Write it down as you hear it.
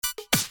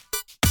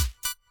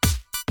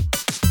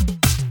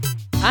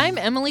I'm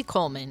Emily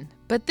Coleman,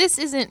 but this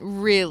isn't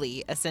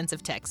really a Sense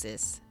of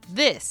Texas.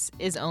 This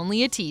is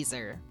only a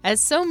teaser. As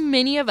so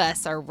many of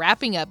us are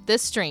wrapping up the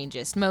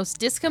strangest, most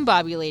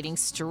discombobulating,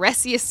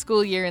 stressiest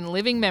school year in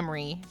living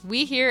memory,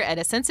 we here at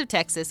A Sense of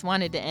Texas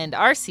wanted to end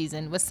our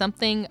season with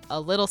something a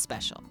little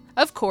special.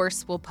 Of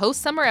course, we'll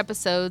post summer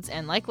episodes,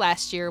 and like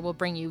last year, we'll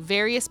bring you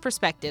various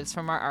perspectives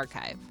from our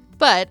archive.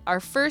 But our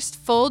first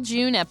full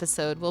June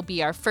episode will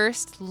be our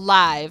first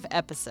live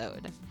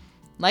episode.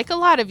 Like a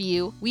lot of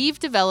you, we've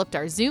developed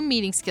our Zoom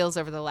meeting skills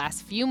over the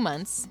last few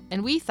months,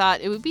 and we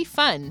thought it would be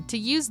fun to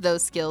use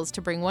those skills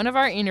to bring one of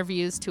our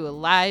interviews to a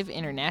live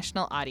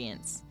international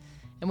audience.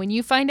 And when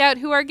you find out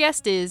who our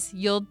guest is,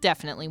 you'll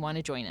definitely want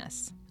to join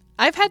us.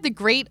 I've had the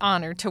great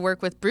honor to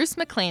work with Bruce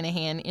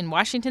McClanahan in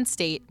Washington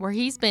State, where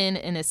he's been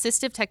an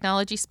assistive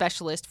technology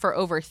specialist for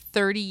over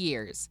 30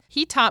 years.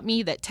 He taught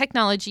me that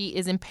technology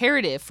is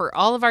imperative for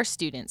all of our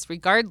students,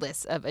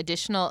 regardless of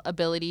additional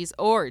abilities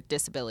or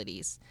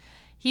disabilities.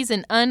 He's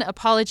an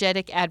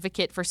unapologetic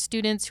advocate for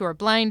students who are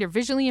blind or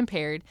visually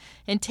impaired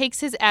and takes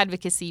his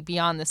advocacy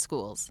beyond the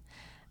schools.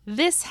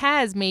 This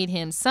has made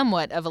him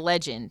somewhat of a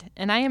legend,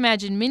 and I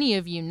imagine many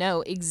of you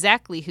know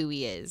exactly who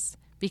he is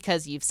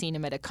because you've seen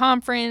him at a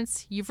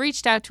conference, you've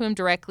reached out to him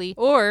directly,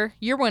 or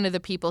you're one of the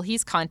people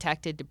he's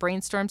contacted to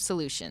brainstorm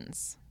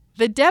solutions.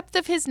 The depth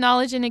of his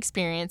knowledge and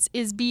experience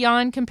is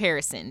beyond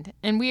comparison,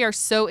 and we are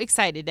so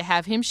excited to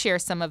have him share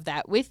some of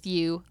that with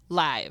you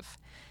live.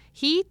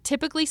 He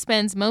typically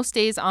spends most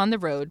days on the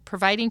road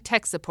providing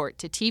tech support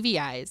to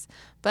TVIs,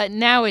 but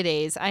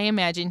nowadays I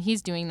imagine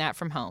he's doing that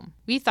from home.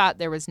 We thought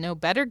there was no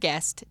better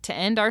guest to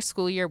end our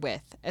school year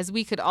with, as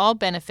we could all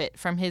benefit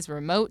from his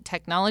remote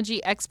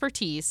technology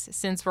expertise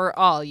since we're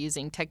all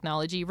using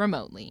technology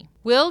remotely.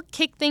 We'll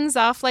kick things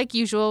off like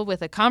usual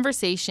with a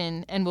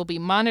conversation, and we'll be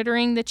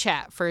monitoring the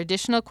chat for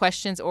additional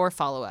questions or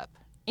follow-up.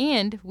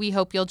 And we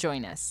hope you'll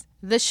join us.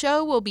 The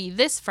show will be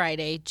this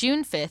Friday,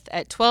 June 5th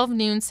at 12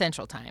 noon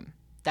Central Time.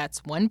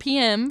 That's 1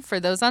 p.m. for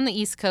those on the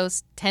East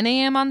Coast, 10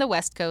 a.m. on the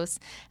West Coast,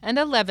 and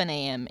 11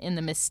 a.m. in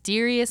the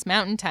mysterious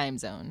Mountain Time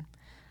Zone.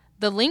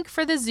 The link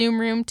for the Zoom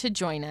room to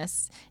join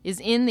us is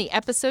in the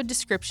episode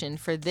description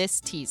for this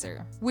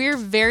teaser. We're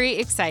very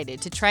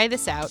excited to try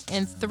this out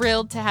and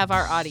thrilled to have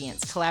our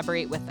audience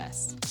collaborate with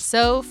us.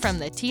 So, from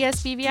the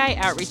TSBVI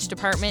Outreach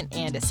Department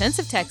and A Sense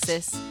of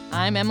Texas,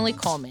 I'm Emily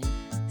Coleman.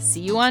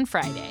 See you on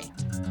Friday.